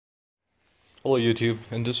Hello YouTube,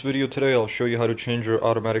 in this video today I'll show you how to change your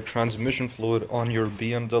automatic transmission fluid on your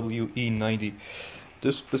BMW e90.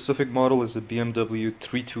 This specific model is the BMW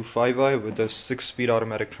 325i with a 6-speed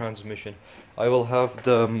automatic transmission. I will have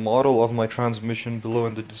the model of my transmission below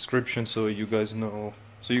in the description so you guys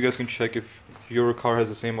can check if your car has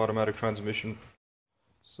the same automatic transmission.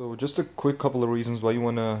 So just a quick couple of reasons why you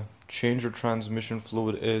want to change your transmission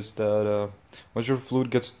fluid is that once your fluid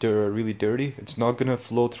gets really dirty, it's not going to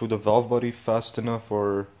flow through the valve body fast enough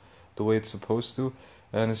or the way it's supposed to,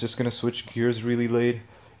 and it's just going to switch gears really late.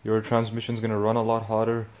 Your transmission's going to run a lot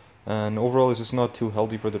hotter, and overall it's just not too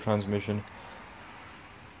healthy for the transmission.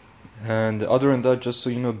 And other than that, just so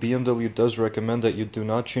you know, BMW does recommend that you do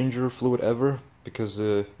not change your fluid ever, because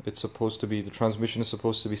the transmission is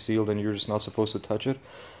supposed to be sealed and you're just not supposed to touch it.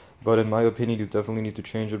 But in my opinion, you definitely need to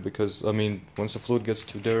change it because, I mean, once the fluid gets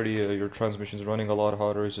too dirty, your transmission is running a lot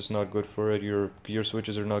hotter. It's just not good for it. Your gear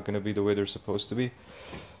switches are not going to be the way they're supposed to be.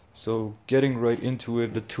 So getting right into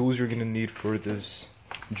it, the tools you're going to need for this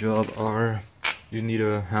job are, you need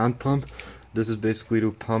a hand pump. This is basically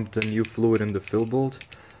to pump the new fluid in the fill bolt.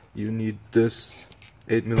 You need this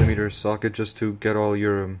 8mm socket just to get all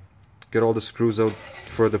the screws out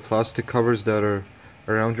for the plastic covers that are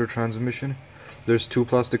around your transmission. There's two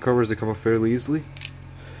plastic covers that come off fairly easily.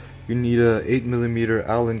 You need a 8mm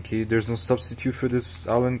Allen key. There's no substitute for this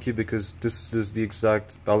Allen key because this is the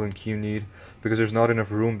exact Allen key you need, because there's not enough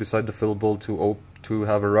room beside the fill bolt to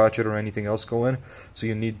have a ratchet or anything else go in. So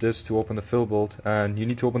you need this to open the fill bolt, and you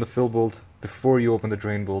need to open the fill bolt before you open the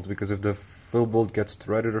drain bolt, because if the fill bolt gets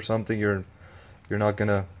threaded or something, you're not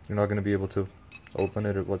gonna be able to open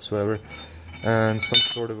it or whatsoever. And some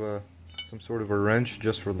sort of a wrench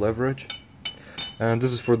just for leverage. And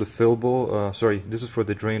this is for the fill bolt. This is for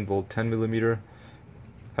the drain bolt. 10mm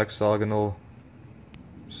hexagonal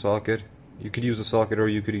socket. You could use a socket or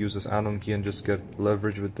you could use this Allen key and just get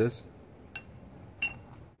leverage with this.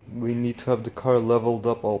 We need to have the car leveled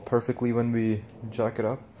up all perfectly when we jack it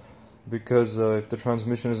up, because if the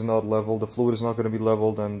transmission is not leveled, the fluid is not going to be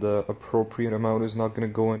leveled and the appropriate amount is not going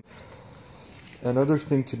to go in. Another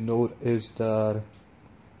thing to note is that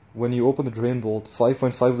when you open the drain bolt,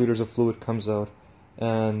 5.5 liters of fluid comes out,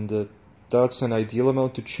 and that's an ideal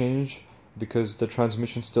amount to change because the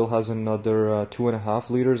transmission still has another 2.5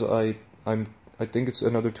 liters. I think it's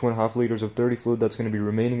another 2.5 liters of dirty fluid that's going to be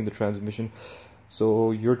remaining in the transmission.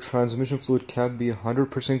 So your transmission fluid can't be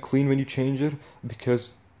 100% clean when you change it,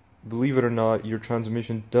 because believe it or not, your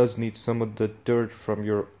transmission does need some of the dirt from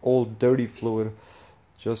your old dirty fluid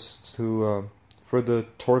just to for the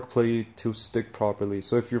torque plate to stick properly.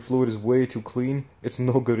 So if your fluid is way too clean, it's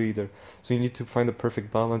no good either. So you need to find the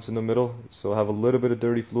perfect balance in the middle. So have a little bit of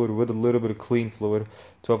dirty fluid with a little bit of clean fluid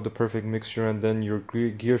to have the perfect mixture, and then your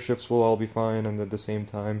gear shifts will all be fine, and at the same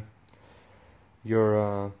time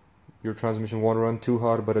your transmission won't run too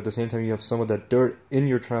hot, but at the same time you have some of that dirt in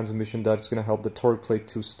your transmission that's going to help the torque plate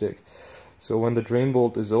to stick. So when the drain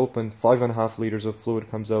bolt is opened, 5.5 liters of fluid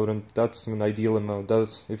comes out, and that's an ideal amount.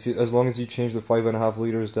 As long as you change the 5.5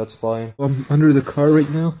 liters, that's fine. I'm under the car right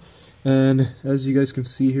now, and as you guys can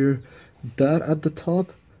see here, that at the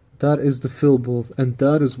top, that is the fill bolt, and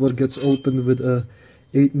that is what gets opened with a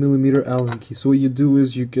 8mm Allen key. So what you do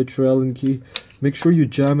is you get your Allen key, make sure you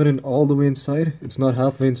jam it in all the way inside. It's not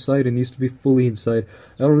halfway inside, it needs to be fully inside.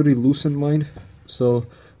 I already loosened mine, so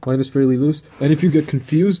mine is fairly loose. And if you get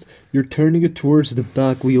confused, you're turning it towards the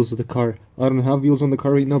back wheels of the car. I don't have wheels on the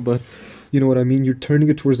car right now, but you know what I mean. You're turning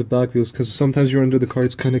it towards the back wheels, because sometimes you're under the car,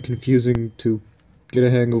 it's kind of confusing to get a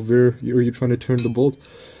hang of where you're trying to turn the bolt.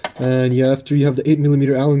 And yeah, after you have the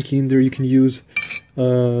 8mm Allen key in there, you can use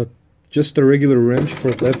just a regular wrench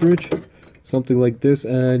for leverage, something like this,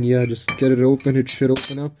 and yeah, just get it open. It should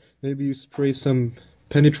open up. Maybe you spray some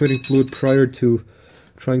penetrating fluid prior to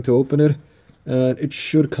trying to open it. It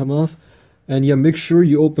should come off. And yeah, make sure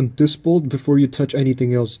you open this bolt before you touch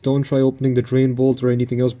anything else. Don't try opening the drain bolt or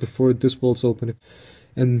anything else before this bolt's open.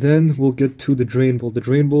 And then we'll get to the drain bolt. The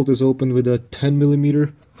drain bolt is opened with a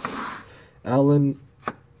 10mm Allen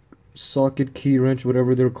socket, key wrench,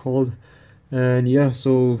 whatever they're called. And yeah,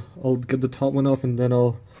 so I'll get the top one off and then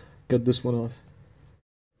I'll get this one off.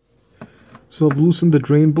 So I've loosened the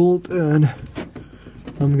drain bolt and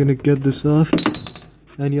I'm gonna get this off.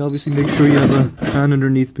 And you obviously make sure you have a pan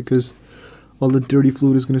underneath, because all the dirty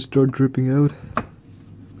fluid is going to start dripping out.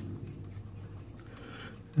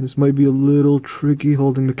 And this might be a little tricky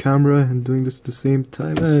holding the camera and doing this at the same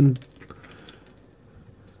time. And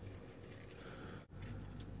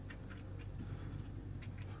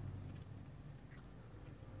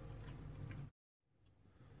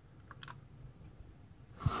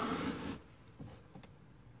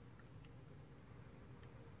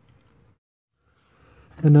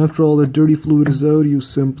And after all the dirty fluid is out, you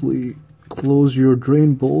simply close your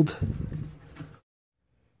drain bolt.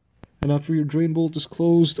 And after your drain bolt is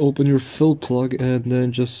closed, open your fill plug and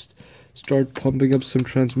then just start pumping up some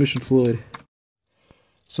transmission fluid.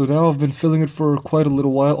 So now I've been filling it for quite a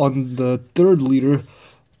little while. On the 3rd liter,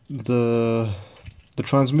 the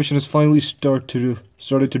transmission has finally started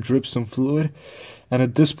to drip some fluid. And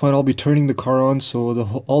at this point I'll be turning the car on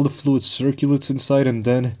so all the fluid circulates inside, and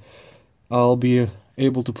then I'll be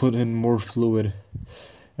able to put in more fluid.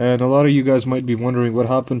 And a lot of you guys might be wondering what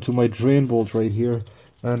happened to my drain bolt right here,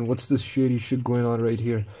 and what's this shady shit going on right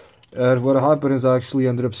here. And what happened is I actually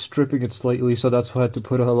ended up stripping it slightly, so that's why I had to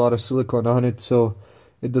put a lot of silicone on it so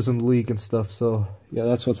it doesn't leak and stuff. So yeah,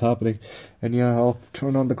 that's what's happening. And yeah, I'll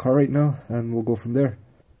turn on the car right now and we'll go from there.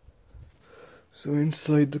 So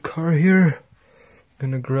inside the car here,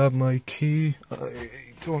 gonna grab my key. I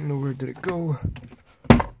don't know, where did it go?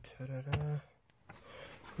 Ta-da-da.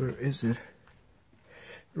 Where is it?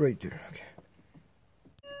 Right there, okay.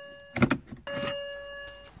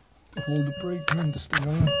 Hold the brake, turn this thing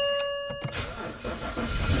on.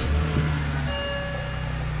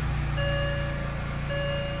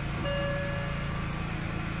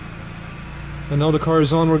 And now the car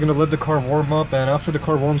is on. We're gonna let the car warm up, and after the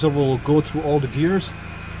car warms up we'll go through all the gears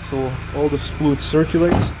so all this fluid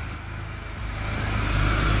circulates.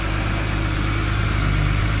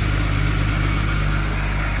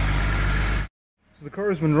 So the car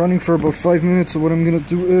has been running for about 5 minutes, so what I'm gonna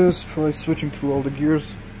do is try switching through all the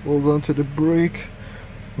gears. Hold on to the brake.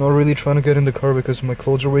 Not really trying to get in the car because my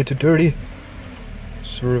clothes are way too dirty.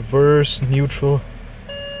 So reverse, neutral,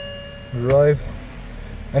 drive.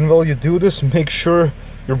 And while you do this, make sure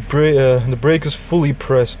your the brake is fully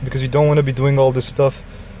pressed, because you don't want to be doing all this stuff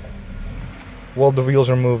while the wheels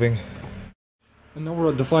are moving. And now we're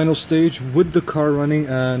at the final stage with the car running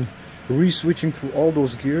and re-switching through all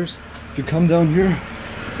those gears. If you come down here,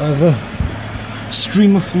 I have a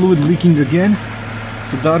stream of fluid leaking again.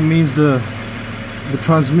 So that means the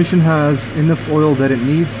transmission has enough oil that it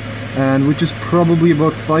needs, and which is probably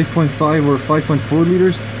about 5.5 or 5.4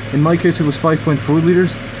 liters. In my case it was 5.4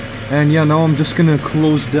 liters. And yeah, now I'm just gonna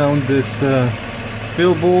close down this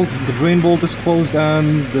fill bolt, the drain bolt is closed,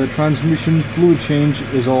 and the transmission fluid change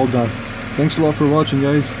is all done. Thanks a lot for watching,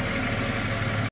 guys.